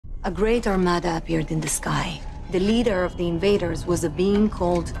A great armada appeared in the sky. The leader of the invaders was a being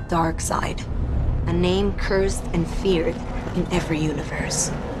called Darkseid, a name cursed and feared in every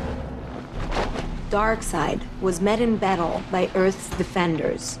universe. Darkseid was met in battle by Earth's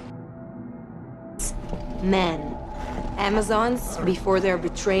defenders. Men, Amazons before their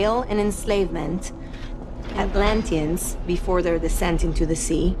betrayal and enslavement, Atlanteans before their descent into the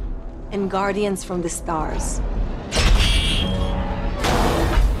sea, and Guardians from the stars.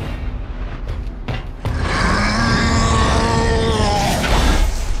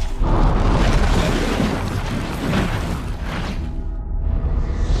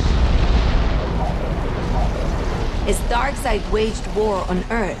 As Darkseid waged war on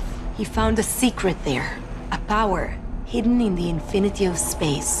Earth, he found a secret there, a power hidden in the infinity of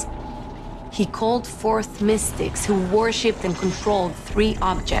space. He called forth mystics who worshipped and controlled three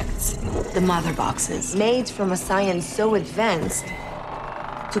objects, the Mother Boxes. Made from a science so advanced,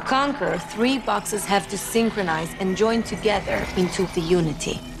 to conquer, three boxes have to synchronize and join together into the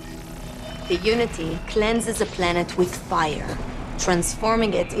Unity. The Unity cleanses a planet with fire,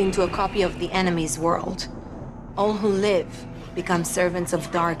 transforming it into a copy of the enemy's world. All who live become servants of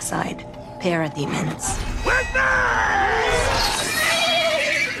Darkseid, parademons.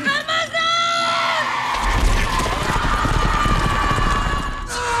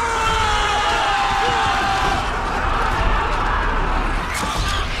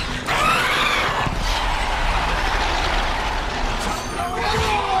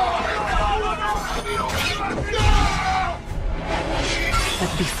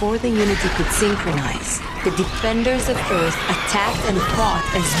 But before the Unity could synchronize, the defenders of Earth attacked and fought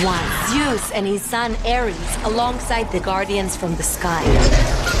as one. Zeus and his son Ares alongside the Guardians from the sky.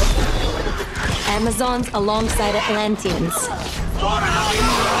 Amazons alongside Atlanteans.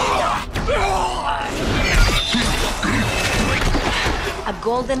 A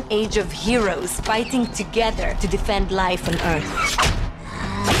golden age of heroes fighting together to defend life on Earth.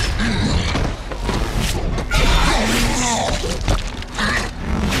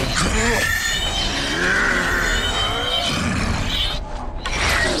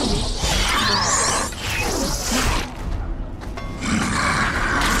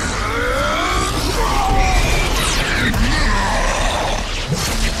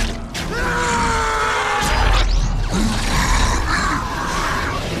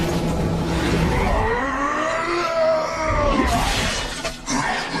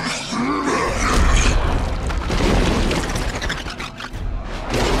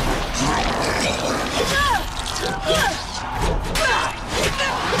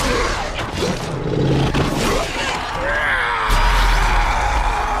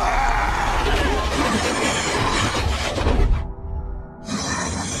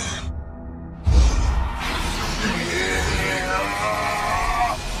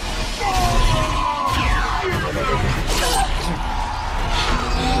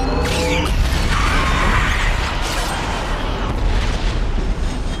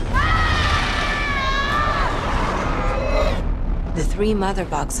 The three Mother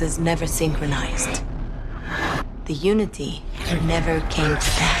Boxes never synchronized. The Unity never came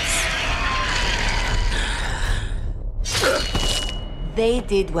to pass. They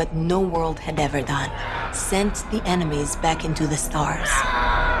did what no world had ever done. Sent the enemies back into the stars.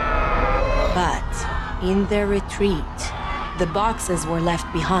 But in their retreat, the boxes were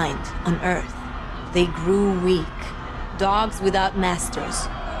left behind on Earth. They grew weak, dogs without masters,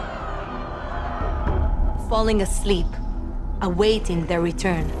 falling asleep, awaiting their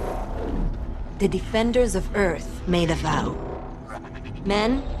return. The defenders of Earth made a vow.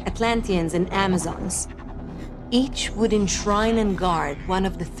 Men, Atlanteans, and Amazons, each would enshrine and guard one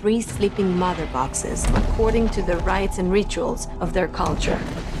of the three sleeping Mother Boxes according to the rites and rituals of their culture.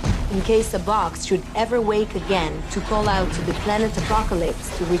 In case a box should ever wake again to call out to the planet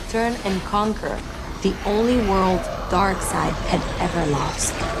Apocalypse to return and conquer the only world Darkseid had ever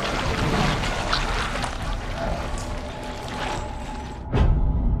lost.